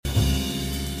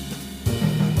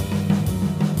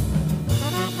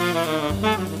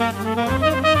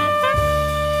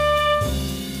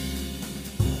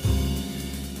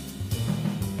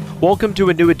Welcome to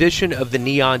a new edition of the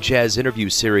Neon Jazz interview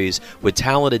series with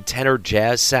talented tenor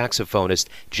jazz saxophonist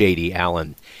J.D.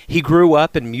 Allen. He grew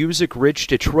up in music-rich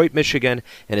Detroit, Michigan,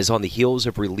 and is on the heels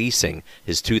of releasing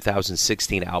his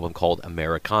 2016 album called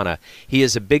Americana. He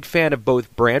is a big fan of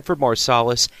both Branford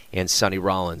Marsalis and Sonny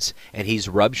Rollins, and he's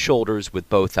rubbed shoulders with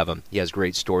both of them. He has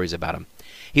great stories about them.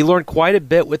 He learned quite a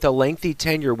bit with a lengthy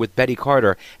tenure with Betty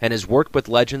Carter and has worked with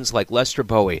legends like Lester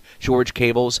Bowie, George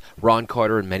Cables, Ron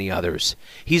Carter, and many others.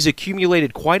 He's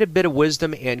accumulated quite a bit of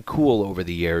wisdom and cool over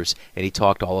the years, and he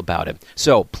talked all about it.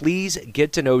 So please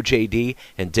get to know JD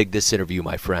and dig this interview,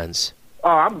 my friends. Oh,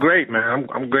 I'm great, man.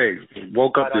 I'm great.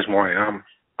 Woke up this morning.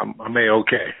 I'm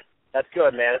A-okay. That's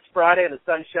good, man. It's Friday and the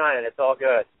sun's shining. It's all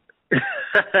good.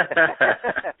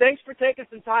 Thanks for taking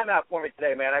some time out for me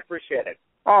today, man. I appreciate it.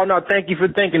 Oh, no, thank you for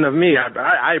thinking of me.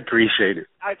 I appreciate it.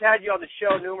 I've had you on the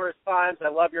show numerous times. I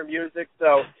love your music,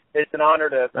 so it's an honor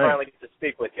to finally get to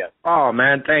speak with you. Oh,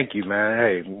 man, thank you, man.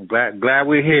 Hey, glad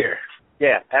we're here.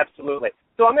 Yeah, absolutely.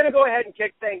 So I'm going to go ahead and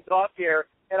kick things off here,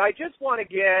 and I just want to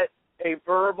get a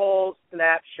verbal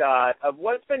snapshot of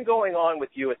what's been going on with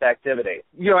you with activity.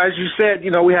 You know, as you said,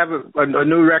 we have a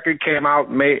new record came out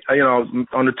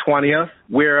on the 20th.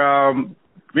 We're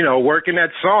working that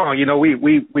song.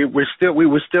 We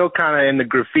were still kind of in the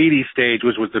graffiti stage,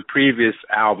 which was the previous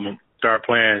album. Start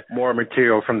playing more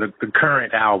material from the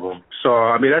current album. So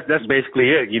I mean that's basically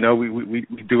it. We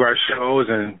do our shows,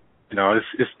 and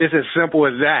it's as simple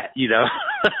as that.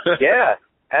 Yeah.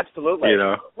 Absolutely.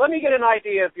 Let me get an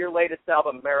idea of your latest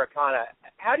album, Americana.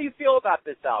 How do you feel about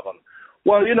this album?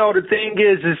 Well, the thing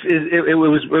is it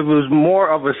was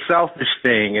more of a selfish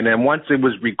thing, and then once it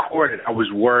was recorded, I was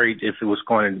worried if it was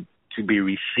going to be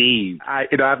received. I've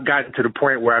gotten to the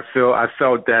point where I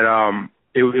felt that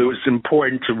it was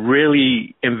important to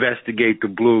really investigate the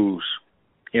blues,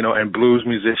 and blues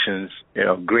musicians,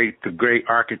 the great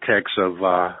architects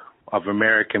of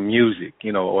American music,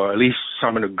 or at least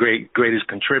some of the greatest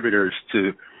contributors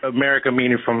to America,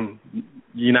 meaning from the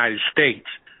United States.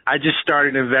 I just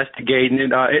started investigating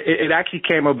it. It actually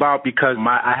came about because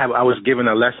I was giving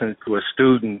a lesson to a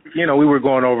student. We were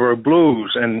going over a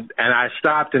blues, and I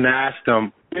stopped and asked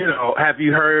him, have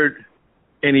you heard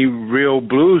any real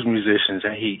blues musicians?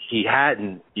 And he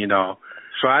hadn't,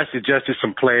 So I suggested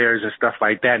some players and stuff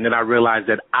like that, and then I realized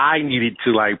that I needed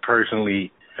to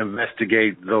personally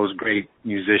investigate those great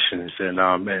musicians, and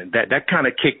that kind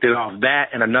of kicked it off. That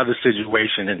and another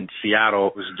situation in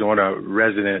Seattle was doing a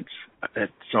residence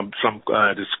at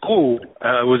the school.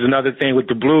 It was another thing with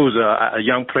the blues. A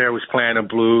young player was playing the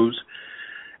blues,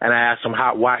 and I asked him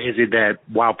why is it that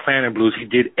while playing the blues he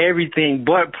did everything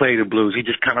but play the blues. He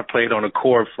just kind of played on a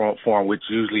chord form, which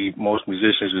usually most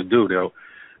musicians would do.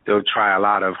 They'll try a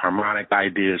lot of harmonic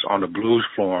ideas on the blues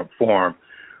form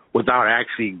without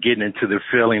actually getting into the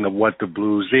feeling of what the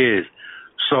blues is.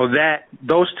 So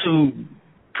those two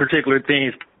particular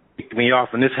things kicked me off,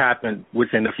 and this happened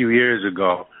within a few years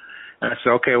ago. And I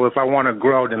said, okay, well, if I want to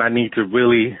grow, then I need to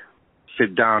really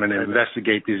sit down and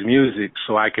investigate this music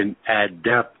so I can add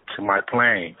depth to my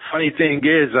playing. Funny thing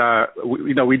is,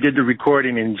 we did the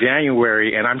recording in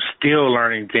January, and I'm still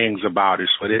learning things about it.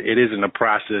 So it isn't a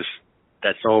process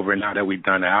that's over now that we've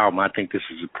done the album. I think this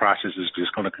is a process that's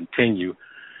just going to continue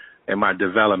in my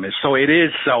development. So it is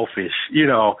selfish,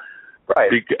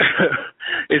 Right.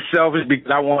 It's selfish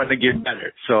because I wanted to get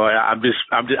better. So I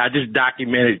just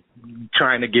documented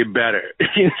trying to get better.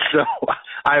 So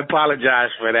I apologize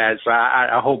for that. So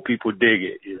I hope people dig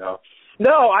it,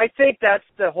 No, I think that's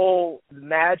the whole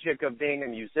magic of being a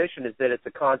musician, is that it's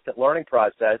a constant learning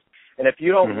process. And if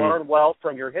you don't learn well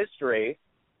from your history,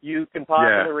 you can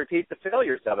possibly repeat the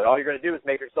failures of it. All you're going to do is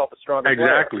make yourself a stronger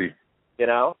player. Exactly.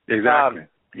 Exactly.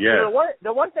 Yeah.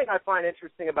 The one thing I find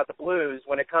interesting about the blues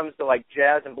when it comes to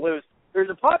jazz and blues, there's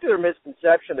a popular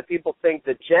misconception that people think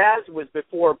that jazz was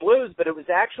before blues, but it was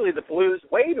actually the blues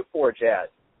way before jazz.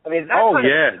 I mean,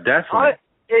 definitely.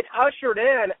 It ushered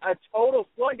in a total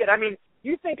floodgate. I mean,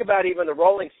 you think about even the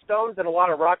Rolling Stones and a lot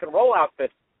of rock and roll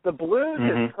outfits. The blues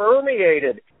has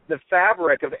permeated the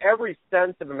fabric of every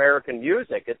sense of American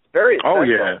music. It's very essential. Oh,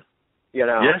 yeah.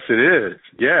 Yes, it is.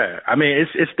 Yeah. I mean,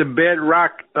 it's the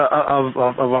bedrock of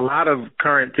a lot of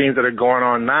current things that are going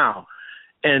on now.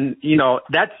 And,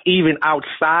 that's even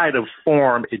outside of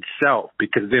form itself,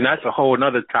 because then that's a whole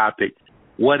other topic.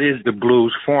 What is the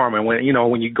blues form? And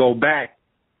when you go back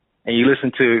and you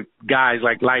listen to guys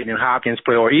like Lightning Hopkins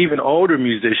play, or even older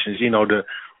musicians,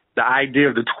 the idea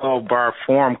of the 12-bar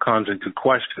form comes into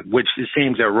question, which it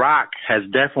seems that rock has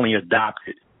definitely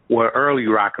adopted. well, early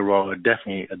rock and roll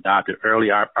definitely adopted. Early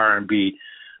R&B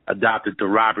adopted the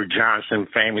Robert Johnson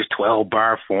famous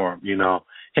 12-bar form, you know.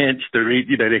 Hence,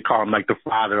 they call him like the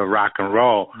father of rock and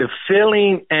roll. The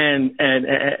feeling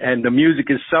and the music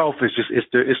itself is just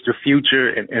it's the future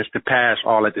and it's the past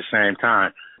all at the same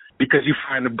time. Because you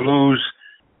find the blues,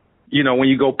 you know, when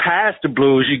you go past the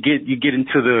blues, you get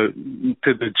into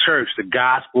the church, the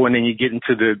gospel, and then you get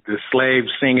into the slaves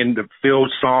singing the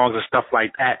field songs and stuff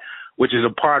like that, which is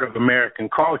a part of American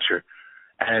culture.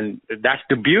 And that's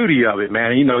the beauty of it,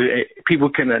 man. You know, people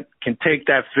can take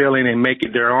that feeling and make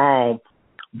it their own,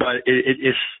 but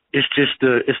it's just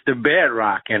the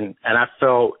bedrock. And I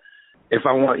felt if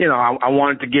I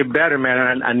wanted to get better,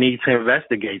 man, I need to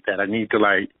investigate that. I need to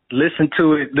listen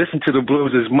to the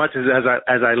blues as much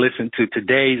as I listen to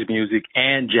today's music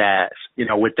and jazz, you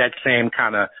know, with that same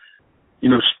kind of, you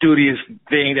know, studious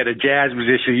thing that a jazz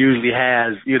musician usually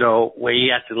has, you know, where he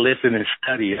has to listen and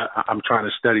study. I'm trying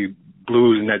to study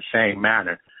blues in that same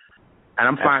manner. And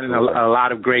I'm finding a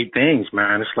lot of great things,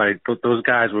 man. It's like those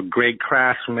guys were great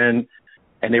craftsmen,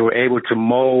 and they were able to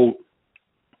mold,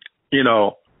 you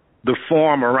know, the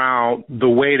form around the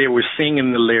way they were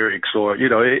singing the lyrics, or, you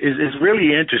know, it's really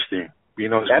interesting. You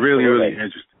know, it's really, really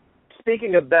interesting.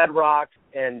 Speaking of bedrock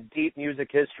and deep music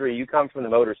history, you come from the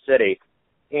Motor City.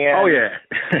 And, oh, yeah.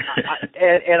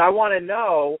 and I want to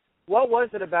know, what was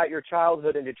it about your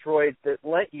childhood in Detroit that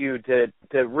led you to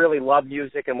really love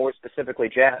music and more specifically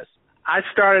jazz? I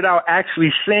started out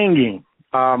actually singing.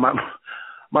 My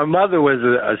mother was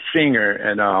a singer,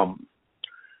 and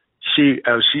she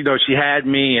had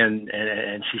me, and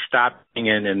she stopped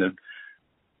singing, and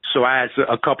so I had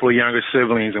a couple of younger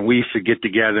siblings, and we used to get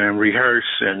together and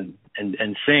rehearse and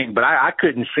sing. But I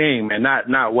couldn't sing, man,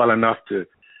 not well enough to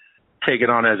take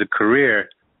it on as a career.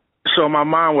 So my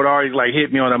mom would always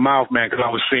hit me on the mouth, man, because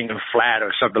I was singing flat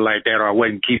or something like that, or I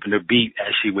wasn't keeping the beat,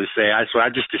 as she would say. So I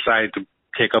just decided to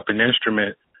take up an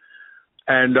instrument.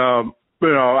 And,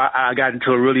 you know, I got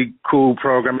into a really cool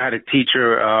program. I had a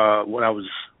teacher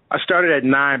I started at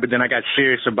 9, but then I got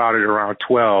serious about it around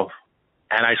 12.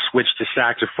 And I switched to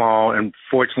saxophone. And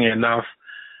fortunately enough,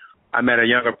 I met a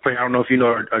younger player. I don't know if you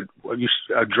know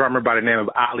a drummer by the name of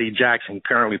Ali Jackson,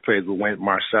 currently plays with Wynton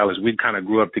Marsalis. We kind of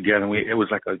grew up together. And it was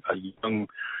like a young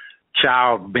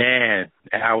child band.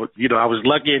 And I was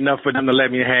lucky enough for them to let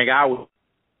me hang out with.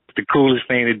 The coolest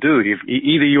thing to do. If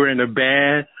either you were in a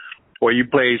band or you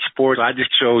played sports, I just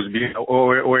chose,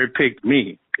 or it picked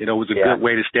me. You know, it was a good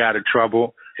way to stay out of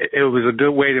trouble. It was a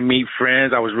good way to meet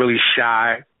friends. I was really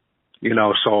shy, you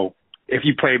know, so if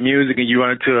you play music and you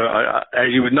run into,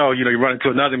 as you would know, you run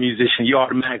into another musician, you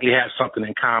automatically have something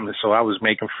in common. So I was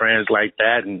making friends like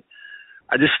that, and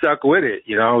I just stuck with it,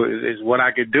 you know, it's what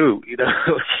I could do, you know,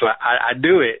 so I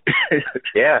do it.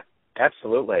 Yeah.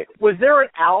 Absolutely. Was there an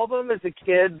album as a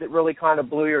kid that really kind of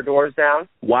blew your doors down?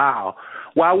 Wow.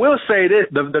 Well, I will say this.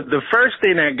 The first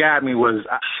thing that got me was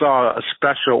I saw a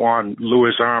special on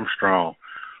Louis Armstrong.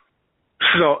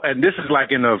 So, and this is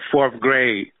like in the 4th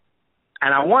grade.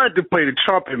 And I wanted to play the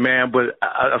trumpet, man, but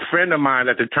a friend of mine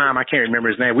at the time, I can't remember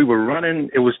his name, we were running.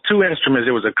 It was 2 instruments.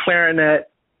 It was a clarinet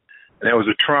and there was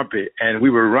a trumpet, and we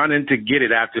were running to get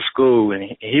it after school,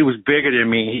 and he was bigger than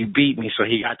me. He beat me, so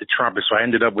he got the trumpet, so I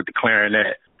ended up with the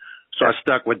clarinet. So I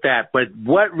stuck with that. But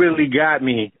what really got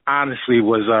me, honestly,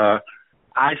 was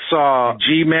I saw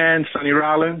G-Man, Sonny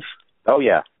Rollins. Oh,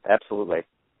 yeah, absolutely.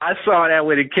 I saw that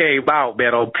when it came out,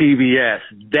 man, on PBS.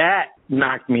 That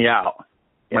knocked me out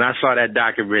when I saw that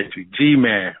documentary.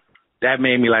 G-Man, that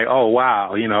made me like, oh,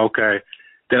 wow, you know, okay.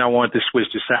 Then I wanted to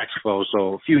switch to saxophone.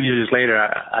 So a few years later,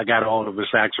 I got a hold of a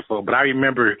saxophone. But I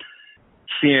remember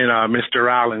seeing Mr.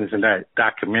 Rollins in that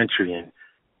documentary, and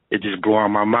it just blew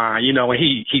my mind. You know, when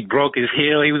he broke his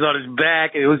heel, he was on his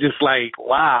back, and it was just like,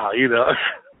 wow, you know.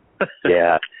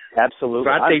 Yeah,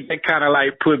 absolutely. So I think that kind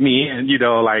of put me in, you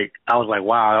know, I was like,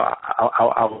 wow,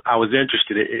 I was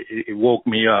interested. It woke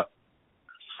me up.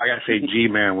 I got to say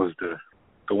G-Man was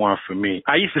the one for me.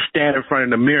 I used to stand in front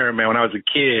of the mirror, man, when I was a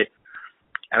kid.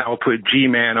 And I would put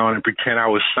G-Man on and pretend I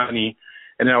was Sonny.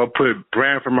 And then I would put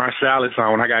Branford Marsalis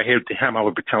on. When I got hit to him, I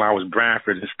would pretend I was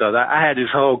Branford and stuff. I had this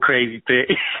whole crazy thing.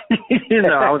 You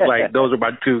know, I was like, those are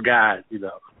my 2 guys, you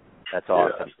know. That's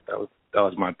awesome. Yeah, that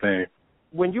was my thing.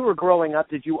 When you were growing up,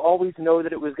 did you always know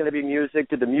that it was going to be music?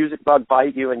 Did the music bug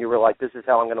bite you and you were like, this is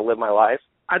how I'm going to live my life?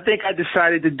 I think I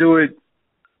decided to do it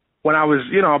when I was,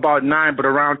 you know, about 9, but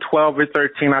around 12 or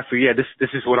 13, I said, yeah, this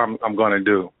is what I'm going to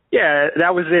do. Yeah,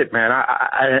 that was it, man.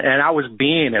 I was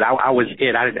being it. I was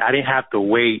it. I didn't have to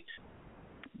wait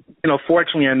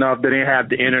fortunately enough, they didn't have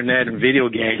the internet and video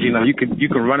games. You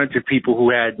can run into people who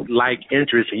had like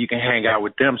interests and you can hang out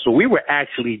with them. So we were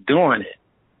actually doing it.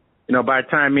 By the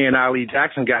time me and Ali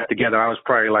Jackson got together, I was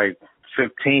probably like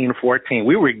 15, 14.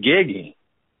 We were gigging.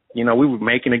 We were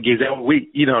making the gigs. That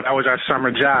was our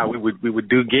summer job. We would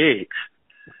do gigs.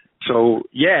 So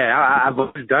yeah, I've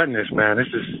always done this, man.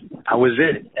 I was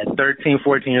it. At 13,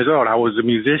 14 years old, I was a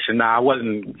musician. Now I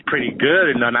wasn't pretty good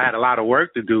and none. I had a lot of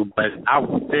work to do, but I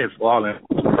was it for all intents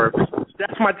and purposes.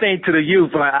 That's my thing to the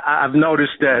youth. I've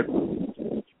noticed that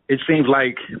it seems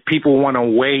like people want to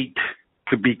wait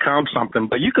to become something,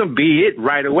 but you can be it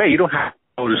right away. You don't have to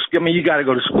go to school. I mean, you got to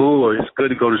go to school, or it's good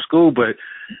to go to school, but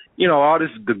all this,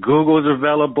 the Google's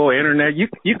available, internet,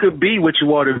 you could be what you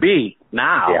want to be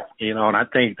now, and I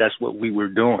think that's what we were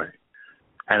doing.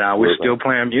 And we're still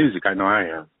playing music. I know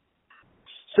I am.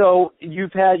 So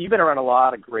you've been around a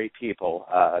lot of great people.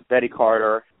 Betty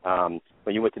Carter,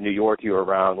 when you went to New York, you were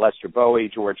around Lester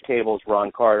Bowie, George Cables,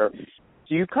 Ron Carter.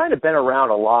 So you've kind of been around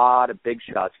a lot of big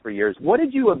shots for years. What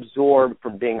did you absorb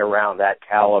from being around that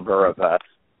caliber of a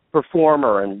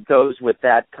performer and those with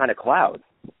that kind of clout?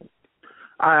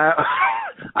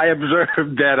 I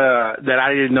observed that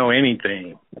I didn't know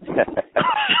anything.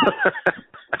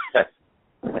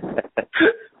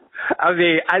 I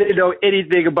mean, I didn't know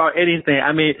anything about anything.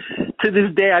 I mean, to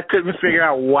this day, I couldn't figure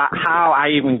out how I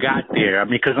even got there. I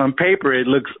mean, because on paper, it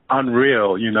looks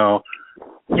unreal, Yeah,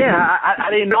 I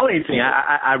didn't know anything.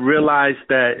 I realized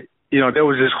that, there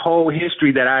was this whole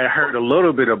history that I heard a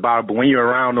little bit about, but when you're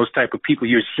around those type of people,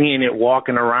 you're seeing it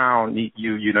walking around,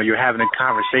 you're having a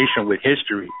conversation with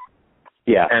history.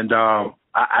 Yeah. And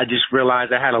I just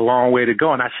realized I had a long way to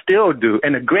go, and I still do.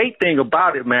 And the great thing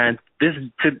about it, man,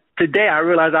 today I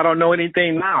realize I don't know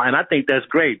anything now, and I think that's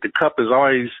great. The cup is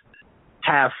always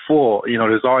half full.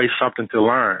 There's always something to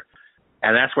learn.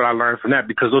 And that's what I learned from that,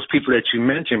 because those people that you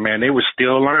mentioned, man, they were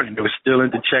still learning. They were still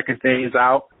into checking things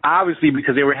out, obviously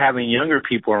because they were having younger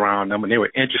people around them, and they were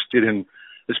interested in,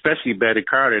 especially Betty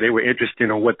Carter, they were interested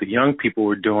in what the young people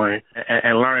were doing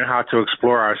and learning how to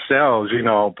explore ourselves,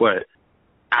 But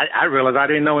I realized I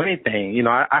didn't know anything.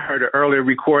 I heard an earlier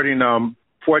recording,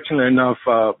 fortunate enough,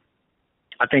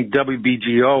 I think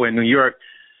WBGO in New York,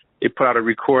 they put out a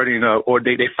recording or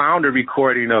they found a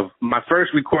recording of my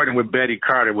first recording with Betty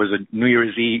Carter was a New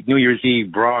Year's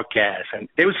Eve broadcast. And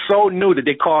it was so new that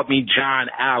they called me John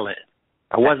Allen.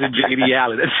 I wasn't J.D.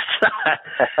 Allen.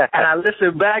 And I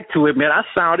listened back to it, man. I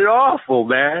sounded awful,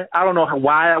 man. I don't know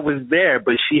why I was there,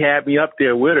 but she had me up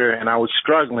there with her and I was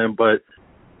struggling, but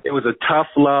it was a tough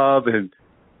love and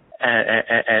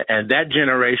that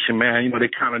generation, man, they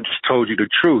kind of just told you the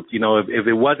truth. If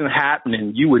it wasn't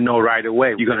happening, you would know right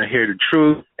away. You're going to hear the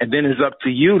truth, and then it's up to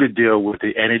you to deal with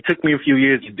it. And it took me a few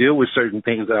years to deal with certain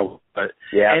things and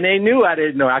they knew I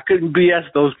didn't know. I couldn't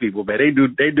BS those people, man. They knew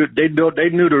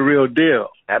the real deal.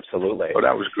 Absolutely. So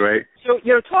that was great. So,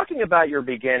 talking about your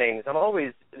beginnings, I'm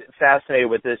always fascinated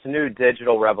with this new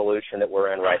digital revolution that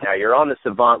we're in right now. You're on the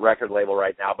Savant record label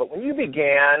right now, but when you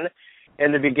began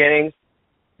in the beginnings,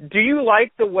 do you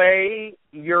like the way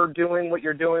you're doing what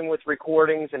you're doing with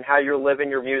recordings and how you're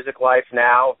living your music life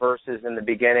now versus in the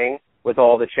beginning with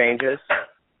all the changes?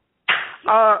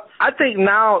 I think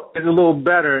now is a little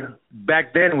better.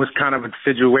 Back then it was kind of a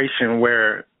situation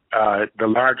where the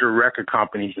larger record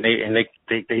companies,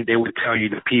 they would tell you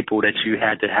the people that you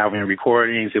had to have in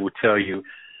recordings. They would tell you,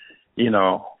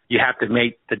 you have to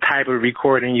make the type of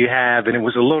recording you have. And it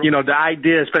was a little, the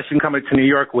idea, especially coming to New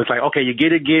York, was like, okay, you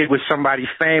get a gig with somebody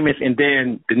famous, and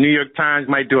then the New York Times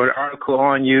might do an article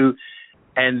on you,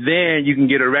 and then you can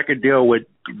get a record deal with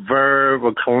Verve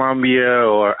or Columbia,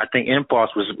 or I think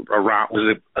Impulse was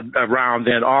around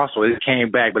then also. It came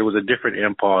back, but it was a different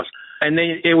Impulse. And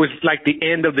then it was like the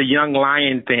end of the Young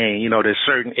Lion thing, there's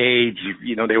certain age,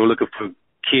 they were looking for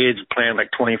kids playing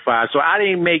like 25. So I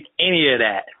didn't make any of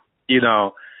that,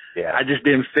 Yeah. I just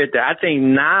didn't fit that. I think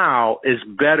now is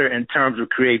better in terms of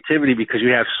creativity because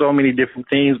you have so many different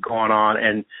things going on,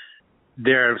 and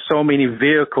there are so many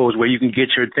vehicles where you can get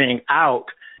your thing out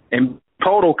and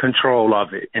total control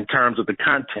of it in terms of the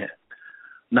content.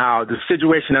 Now, the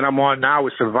situation that I'm on now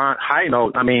with Savant High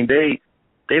Note, I mean, they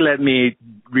let me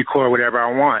record whatever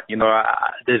I want.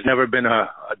 There's never been a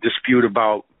dispute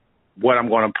about what I'm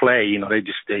going to play.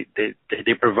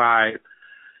 They provide.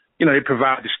 They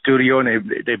provide the studio and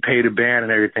they pay the band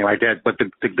and everything like that. But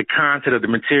the content of the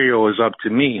material is up to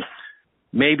me.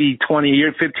 Maybe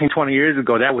 15, 20 years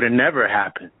ago, that would have never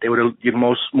happened. They would have,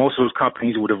 most of those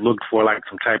companies would have looked for like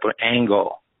some type of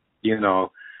angle,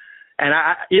 And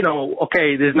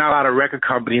okay, there's not a lot of record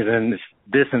companies and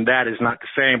this and that is not the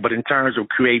same, but in terms of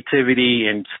creativity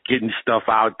and getting stuff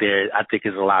out there, I think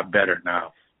it's a lot better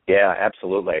now. Yeah,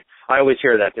 absolutely. I always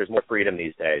hear that there's more freedom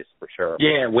these days, for sure.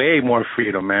 Yeah, way more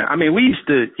freedom, man. I mean, we used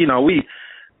to,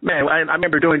 I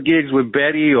remember doing gigs with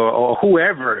Betty or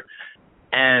whoever,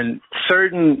 and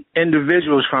certain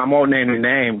individuals from, I won't name the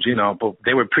names, but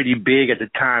they were pretty big at the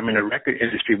time in the record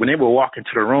industry. When they would walk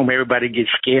into the room, everybody gets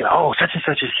scared. Oh, such and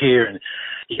such is here, and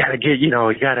you got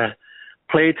to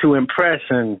play to impress,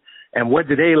 and what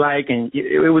do they like? And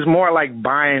it was more like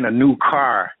buying a new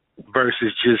car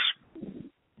versus just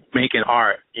making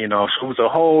art, so it was a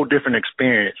whole different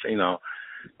experience,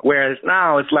 whereas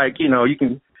now it's like,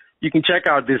 you can check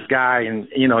out this guy and,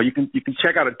 you can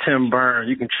check out a Tim Burns,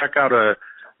 you can check out a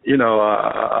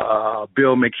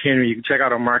Bill McHenry, you can check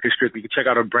out a Marcus Strickland, you can check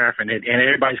out a Branford, and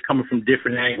everybody's coming from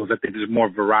different angles. I think there's more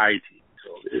variety.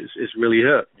 So it's really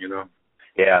hip,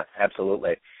 Yeah,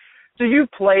 absolutely. So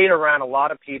you've played around a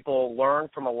lot of people,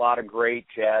 learned from a lot of great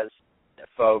jazz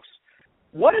folks.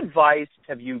 What advice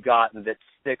have you gotten that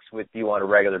sticks with you on a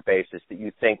regular basis that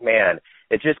you think, man,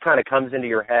 it just kind of comes into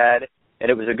your head and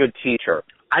it was a good teacher?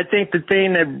 I think the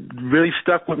thing that really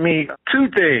stuck with me, two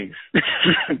things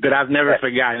that I've never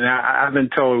forgotten. I've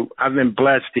been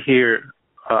blessed to hear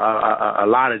a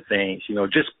lot of things,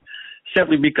 just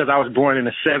simply because I was born in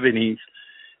the 70s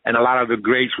and a lot of the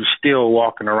greats were still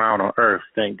walking around on earth,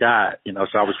 thank God,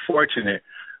 so I was fortunate.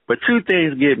 But two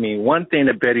things get me. One thing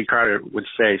that Betty Carter would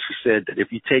say, she said that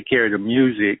if you take care of the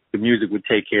music would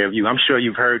take care of you. I'm sure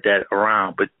you've heard that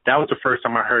around, but that was the first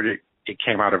time I heard it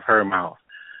came out of her mouth.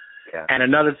 Yeah. And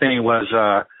another thing was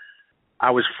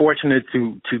I was fortunate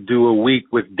to do a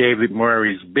week with David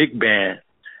Murray's big band,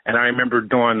 and I remember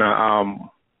doing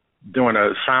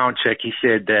a sound check. He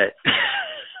said that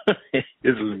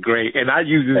this was great, and I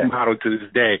use this model to this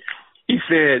day. He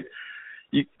said,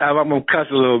 I'm going to cuss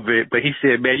a little bit, but he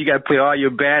said, man, you got to play all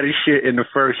your baddest shit in the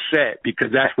first set because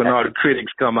that's when all the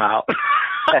critics come out.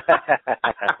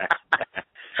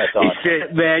 That's awesome. He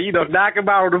said, man, knock them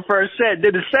out on the first set.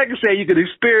 Then the second set, you can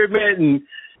experiment and,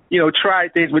 try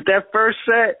things. But that first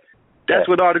set, that's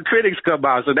when all the critics come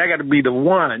out. So that got to be the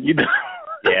one,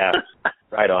 Yeah,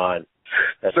 right on.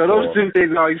 That's so cool. Those two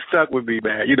things always stuck with me,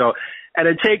 man, And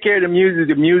to take care of the music,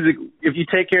 if you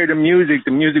take care of the music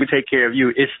will take care of you.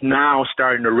 It's now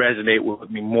starting to resonate with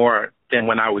me more than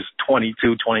when I was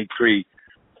 22, 23.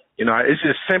 It's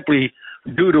just simply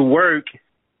do the work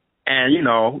and,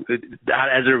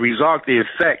 as a result, the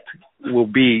effect will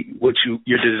be what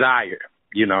your desire,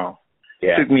 Yeah.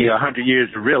 It took me 100 years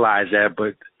to realize that,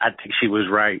 but I think she was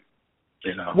right.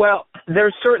 Well,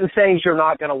 there's certain things you're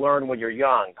not going to learn when you're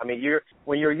young. I mean,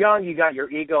 when you're young, you got your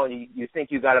ego and you think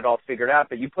you got it all figured out,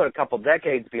 but you put a couple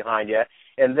decades behind you,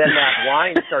 and then that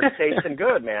wine starts tasting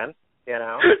good, man. Yeah,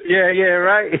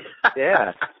 right.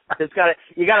 Yeah,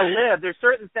 you got to live. There's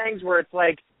certain things where it's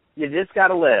like you just got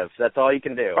to live. That's all you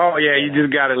can do. Oh yeah, you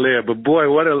just got to live. But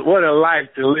boy, what a life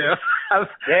to live.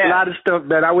 A lot of stuff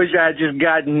that I wish I had just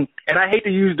gotten, and I hate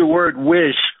to use the word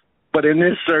wish, but in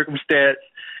this circumstance.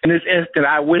 In this instant,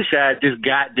 I wish I had just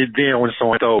got it then when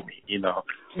someone told me,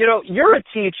 You're a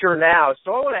teacher now,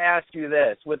 so I want to ask you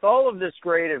this. With all of this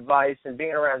great advice and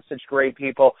being around such great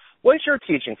people, what's your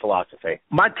teaching philosophy?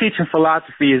 My teaching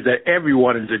philosophy is that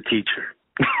everyone is a teacher.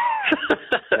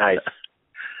 Nice.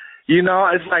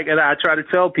 It's like, and I try to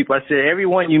tell people, I said,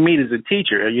 everyone you meet is a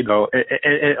teacher, and,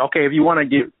 okay, if you want to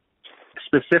get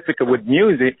specific with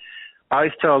music, I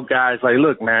always tell guys, like,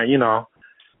 look, man,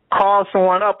 call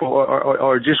someone up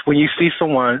or just when you see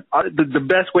someone, the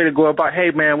best way to go about, hey,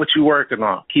 man, what you working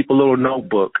on? Keep a little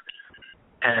notebook.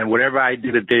 And whatever I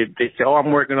did, they say, oh,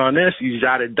 I'm working on this. You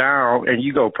jot it down and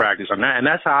you go practice on that. And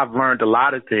that's how I've learned a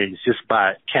lot of things, just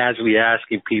by casually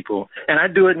asking people. And I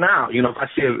do it now. If I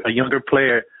see a younger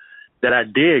player that I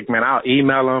dig, man, I'll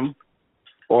email them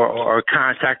or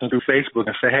contact them through Facebook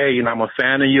and say, hey, I'm a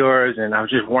fan of yours and I was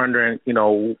just wondering,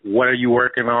 what are you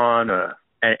working on?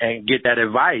 And get that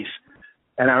advice,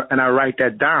 and I write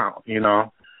that down,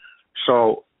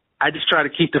 So I just try to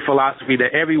keep the philosophy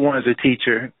that everyone is a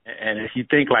teacher, and if you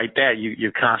think like that,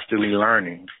 you're constantly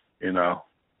learning,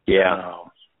 Yeah.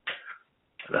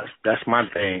 That's my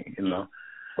thing,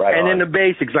 Right. And on. then the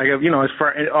basics, like it's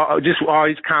for just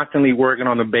always constantly working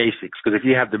on the basics, because if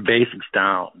you have the basics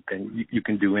down, then you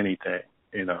can do anything,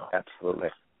 Absolutely,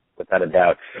 without a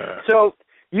doubt. So.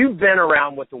 You've been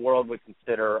around what the world would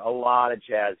consider a lot of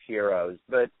jazz heroes,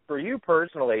 but for you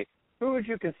personally, who would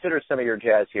you consider some of your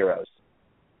jazz heroes?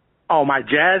 Oh, my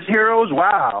jazz heroes?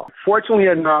 Wow. Fortunately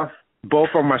enough, Both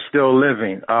of them are still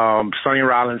living. Sonny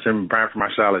Rollins and Branford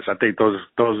Marsalis. I think those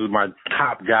are my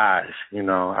top guys. You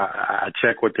know, I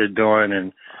check what they're doing,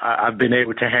 and I've been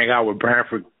able to hang out with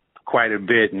Branford quite a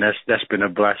bit, and that's been a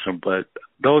blessing. But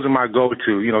those are my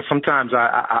go-to. You know, sometimes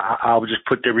I'll just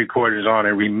put their recordings on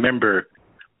and remember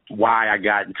why I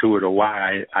got into it or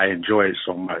why I enjoy it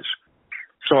so much.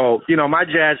 So, you know, my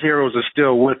jazz heroes are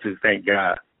still with us, thank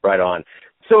God. Right on.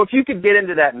 So if you could get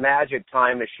into that magic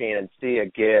time machine and see a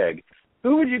gig,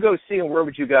 who would you go see and where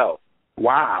would you go?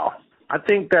 Wow. I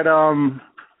think that, I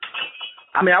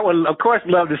mean, I would, of course,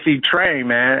 love to see Train,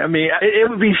 man. I mean, it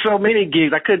would be so many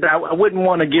gigs. I wouldn't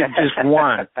want to get just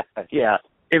one. Yeah.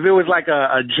 If it was like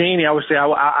a genie, I would say,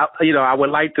 I would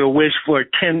like to wish for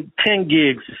 10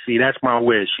 gigs to see. That's my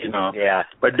wish, you know. Yeah.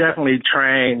 But definitely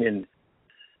Train,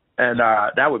 and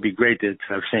that would be great to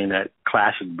have seen that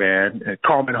classic band.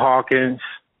 Coleman Hawkins.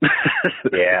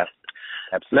 Yeah.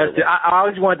 Absolutely. I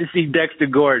always wanted to see Dexter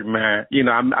Gordon, man. You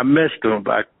know, I missed him,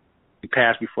 but he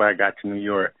passed before I got to New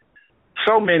York.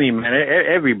 So many, man.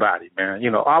 Everybody, man.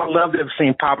 You know, I would love to have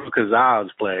seen Pablo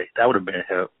Casals play. That would have been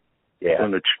hell. Yeah.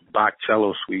 On the Bach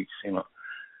cello suites, you know.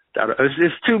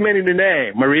 It's too many to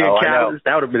name. Maria Callas,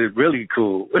 that would have been really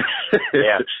cool.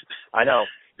 Yeah, I know.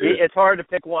 It's hard to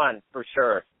pick one, for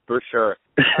sure. For sure.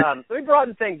 Let me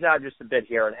broaden things out just a bit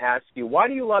here and ask you, why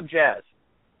do you love jazz?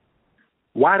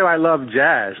 Why do I love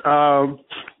jazz?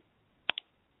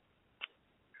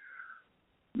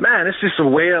 Man, it's just a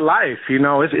way of life, you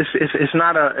know. It's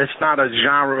not a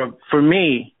genre for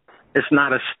me. It's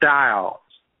not a style,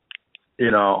 you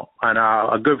know. And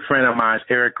a good friend of mine,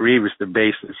 Eric Reeves, the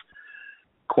bassist,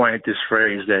 coined this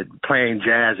phrase that playing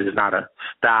jazz is not a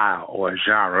style or a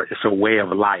genre. It's a way of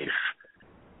life.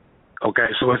 Okay,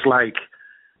 so it's like,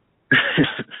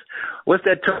 what's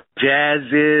that term?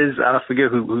 Jazz is, I forget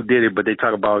who did it, but they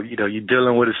talk about, you know, you're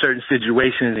dealing with a certain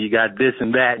situation and you got this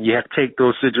and that, and you have to take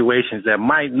those situations that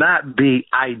might not be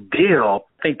ideal.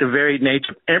 I think the very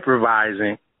nature of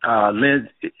improvising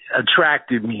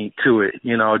attracted me to it,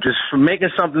 you know, just for making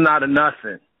something out of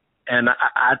nothing. And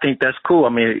I think that's cool. I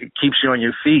mean, it keeps you on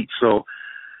your feet. So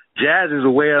jazz is a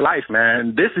way of life,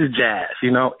 man. This is jazz,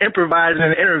 you know, improvising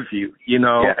an interview, you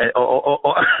know,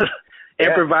 or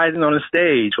improvising on a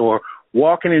stage, or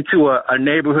walking into a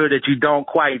neighborhood that you don't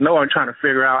quite know and trying to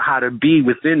figure out how to be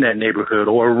within that neighborhood,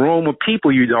 or a room of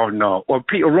people you don't know, or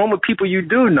a room of people you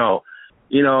do know,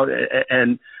 you know.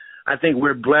 And I think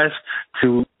we're blessed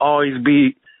to always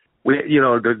be, you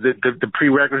know, the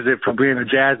prerequisite for being a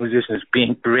jazz musician is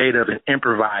being creative and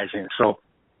improvising. So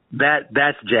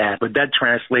that's jazz, but that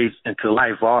translates into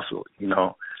life also, you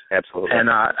know. Absolutely. And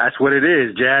that's what it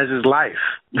is. Jazz is life.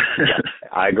 Yeah,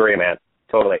 I agree, man.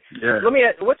 Totally. Yeah. Let me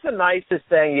ask, what's the nicest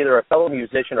thing either a fellow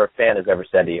musician or a fan has ever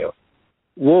said to you?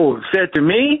 Whoa, said to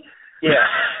me? Yeah.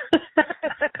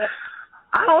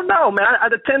 I don't know, man. I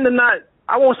tend to not,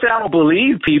 I won't say I don't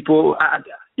believe people.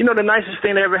 You know, the nicest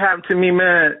thing that ever happened to me,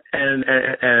 man,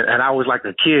 and I was like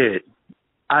a kid.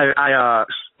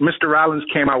 Mr. Rollins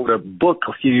came out with a book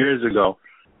a few years ago,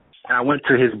 and I went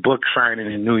to his book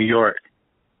signing in New York.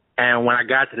 And when I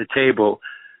got to the table,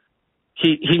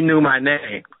 he knew my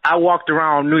name. I walked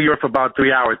around New York for about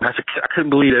 3 hours, and I couldn't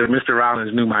believe that Mr.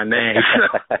 Rollins knew my name.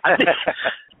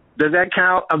 Does that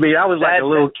count? I mean, I was like a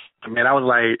little kid, man. I was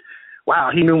like,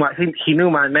 wow, he knew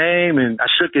my name, and I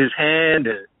shook his hand,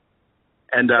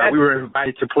 and we were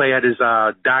invited to play at his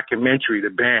documentary, the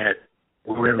band.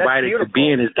 We were invited to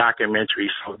be in his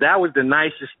documentary. So that was the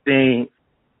nicest thing.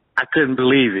 I couldn't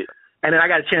believe it. And then I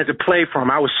got a chance to play for him.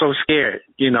 I was so scared,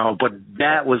 you know, but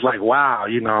that was like, wow,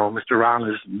 you know, Mr.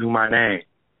 Rollins knew my name,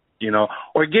 you know.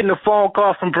 Or getting a phone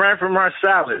call from Branford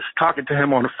Marsalis, talking to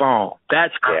him on the phone.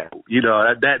 That's cool. Yeah. You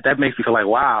know, that makes me feel like,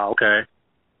 wow, okay.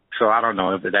 So I don't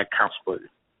know if that counts, but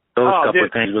those couple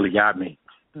of things really got me.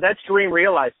 That's dream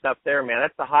realized stuff there, man.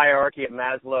 That's the hierarchy of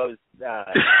Maslow's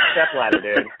step ladder,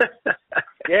 dude.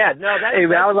 Yeah, no, hey,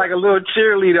 man, I was like a little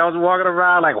cheerleader. I was walking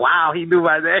around like, wow, he knew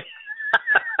my name.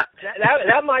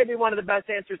 that might be one of the best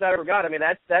answers I ever got. I mean,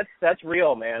 that's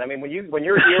real, man. I mean, when you're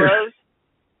heroes,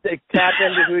 they tap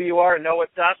into who you are and know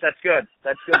what's up. That's good.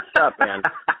 That's good stuff, man.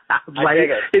 Like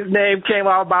his name came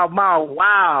out of my mouth.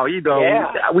 Wow, you know,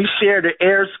 we shared the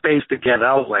airspace together.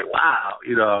 I was like, wow,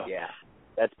 you know. Yeah,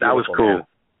 that was cool. Man.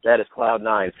 That is cloud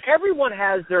nine. Everyone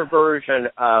has their version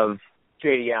of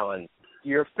J.D. Allen.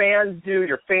 Your fans do,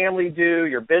 your family do,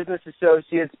 your business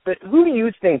associates, but who do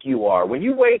you think you are? When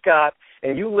you wake up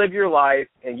and you live your life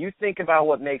and you think about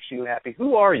what makes you happy,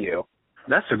 who are you?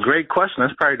 That's a great question.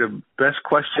 That's probably the best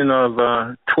question of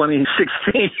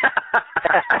 2016.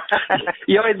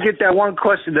 You always get that one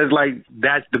question that's like,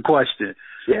 that's the question.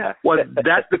 Yeah. Well,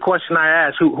 that's the question I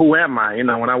ask. Who am I? You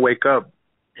know, when I wake up,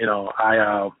 you know,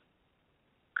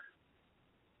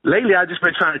 lately I've just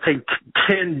been trying to take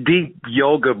 10 deep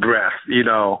yoga breaths, you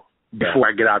know, before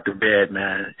I get out to bed,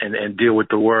 man, and deal with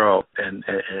the world and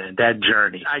that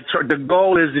journey. The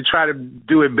goal is to try to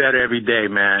do it better every day,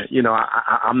 man. You know,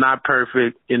 I'm not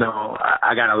perfect. You know,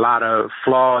 I got a lot of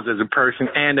flaws as a person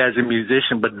and as a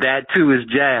musician, but that too is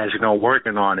jazz, you know,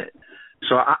 working on it.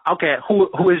 So, okay,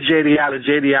 who is J.D. Allen?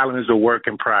 J.D. Allen is a work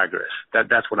in progress.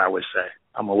 That's what I would say.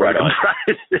 I'm a work in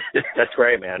progress. That's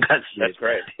great, man. That's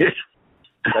great. That's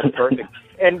perfect.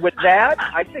 And with that,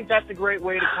 I think that's a great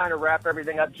way to kind of wrap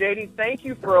everything up. JD, thank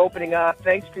you for opening up.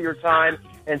 Thanks for your time.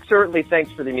 And certainly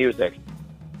thanks for the music.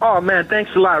 Oh, man,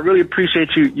 thanks a lot. I really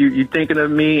appreciate you thinking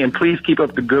of me. And please keep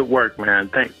up the good work, man.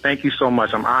 Thank you so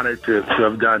much. I'm honored to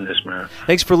have done this, man.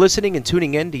 Thanks for listening and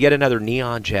tuning in to yet another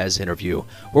Neon Jazz interview,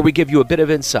 where we give you a bit of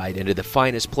insight into the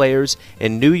finest players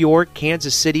in New York,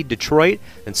 Kansas City, Detroit,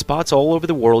 and spots all over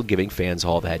the world, giving fans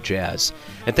all that jazz.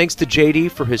 And thanks to JD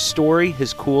for his story,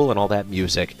 his cool, and all that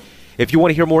music. If you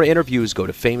want to hear more interviews, go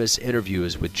to Famous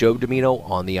Interviews with Joe Domino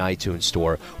on the iTunes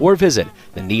Store, or visit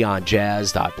the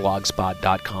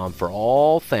neonjazz.blogspot.com for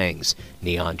all things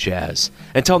Neon Jazz.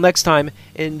 Until next time,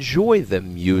 enjoy the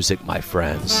music, my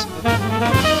friends.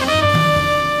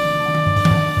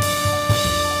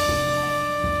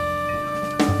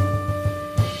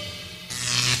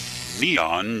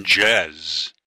 Neon Jazz.